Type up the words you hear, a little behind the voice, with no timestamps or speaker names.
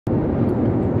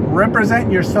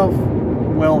represent yourself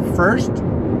well first,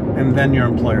 and then your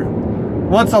employer.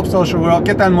 What's up, social world?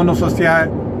 ¿Qué tal, mundo social?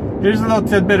 Here's a little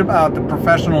tidbit about the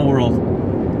professional world.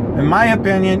 In my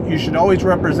opinion, you should always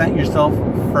represent yourself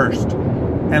first,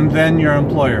 and then your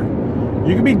employer.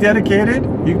 You can be dedicated,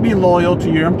 you can be loyal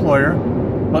to your employer,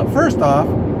 but first off,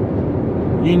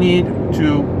 you need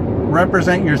to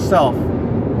represent yourself.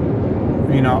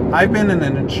 You know, I've been in the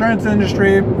insurance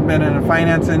industry, been in the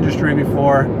finance industry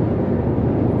before.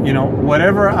 You know,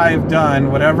 whatever I've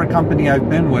done, whatever company I've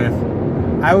been with,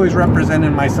 I always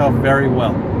represented myself very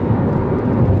well.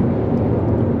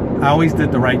 I always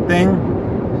did the right thing,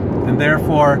 and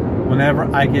therefore, whenever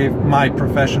I gave my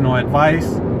professional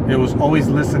advice, it was always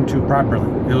listened to properly.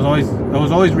 It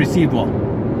was always received well.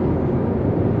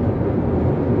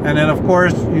 And then, of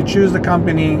course, you choose the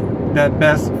company that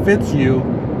best fits you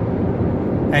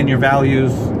and your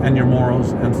values and your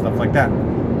morals and stuff like that.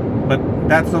 But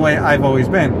that's the way I've always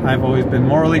been. I've always been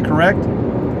morally correct.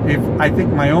 If I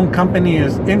think my own company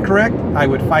is incorrect, I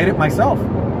would fight it myself.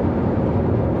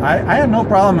 I had no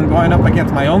problem in going up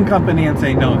against my own company and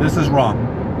saying, no, this is wrong.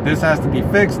 This has to be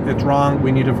fixed. It's wrong.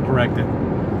 We need to correct it.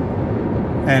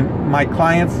 And my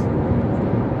clients,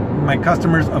 my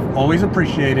customers have always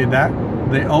appreciated that.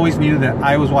 They always knew that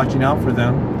I was watching out for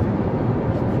them.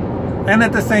 And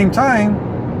at the same time,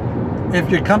 if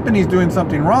your company's doing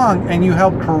something wrong and you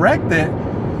help correct it,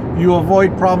 you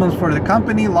avoid problems for the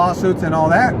company, lawsuits and all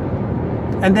that.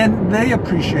 And then they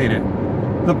appreciate it.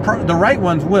 The right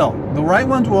ones will. The right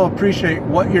ones will appreciate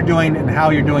what you're doing and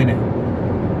how you're doing it.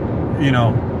 You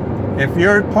know, if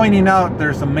you're pointing out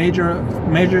there's some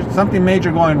something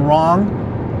major going wrong,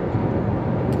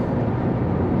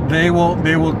 they will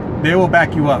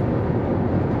back you up.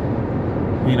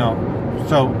 You know,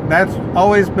 so that's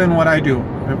always been what I do.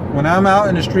 When I'm out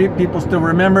in the street, people still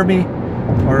remember me,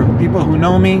 or people who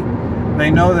know me, they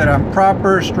know that I'm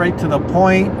proper, straight to the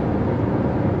point,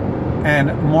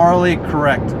 and morally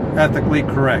correct, ethically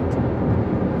correct.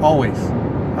 Always.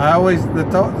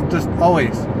 Just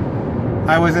always.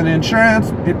 I was in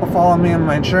insurance, people follow me in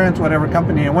my insurance, whatever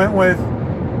company I went with,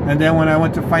 and then when I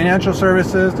went to financial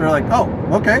services, they're like, oh,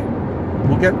 okay,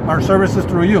 we'll get our services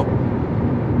through you.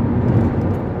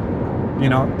 You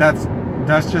know, that's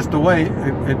just the way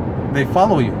they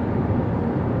follow you.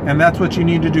 And that's what you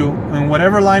need to do. In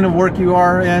whatever line of work you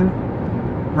are in,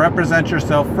 represent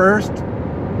yourself first,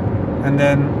 and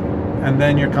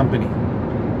then your company.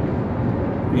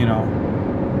 You know,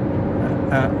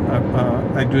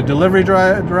 I do delivery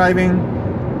driving.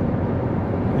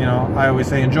 You know, I always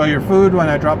say enjoy your food when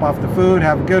I drop off the food.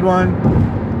 Have a good one.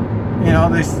 You know,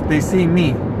 they see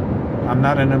me. I'm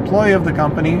not an employee of the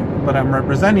company, but I'm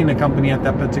representing the company at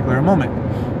that particular moment.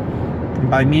 And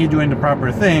by me doing the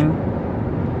proper thing,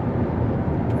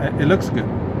 it looks good.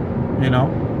 You know,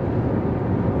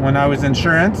 when I was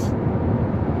insurance,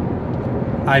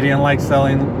 I didn't like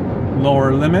selling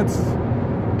lower limits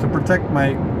to protect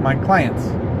my clients.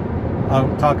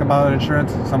 I'll talk about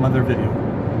insurance in some other video.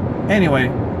 Anyway,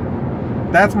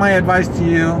 that's my advice to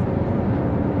you.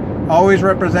 Always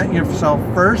represent yourself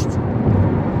first,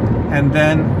 and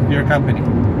then your company.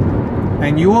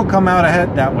 And you will come out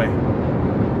ahead that way.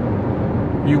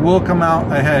 You will come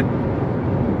out ahead,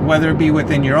 whether it be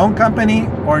within your own company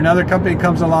or another company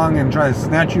comes along and tries to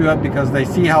snatch you up because they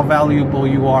see how valuable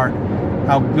you are,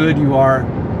 how good you are,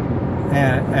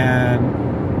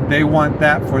 and they want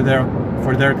that for their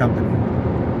company.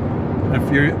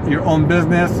 If you're your own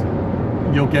business,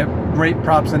 you'll get great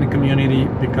props in the community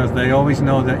because they always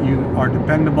know that you are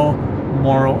dependable,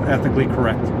 moral, ethically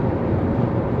correct.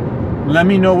 Let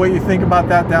me know what you think about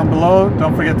that down below.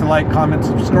 Don't forget to like, comment,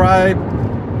 subscribe,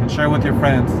 and share with your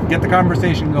friends. Get the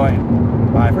conversation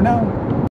going. Bye for now.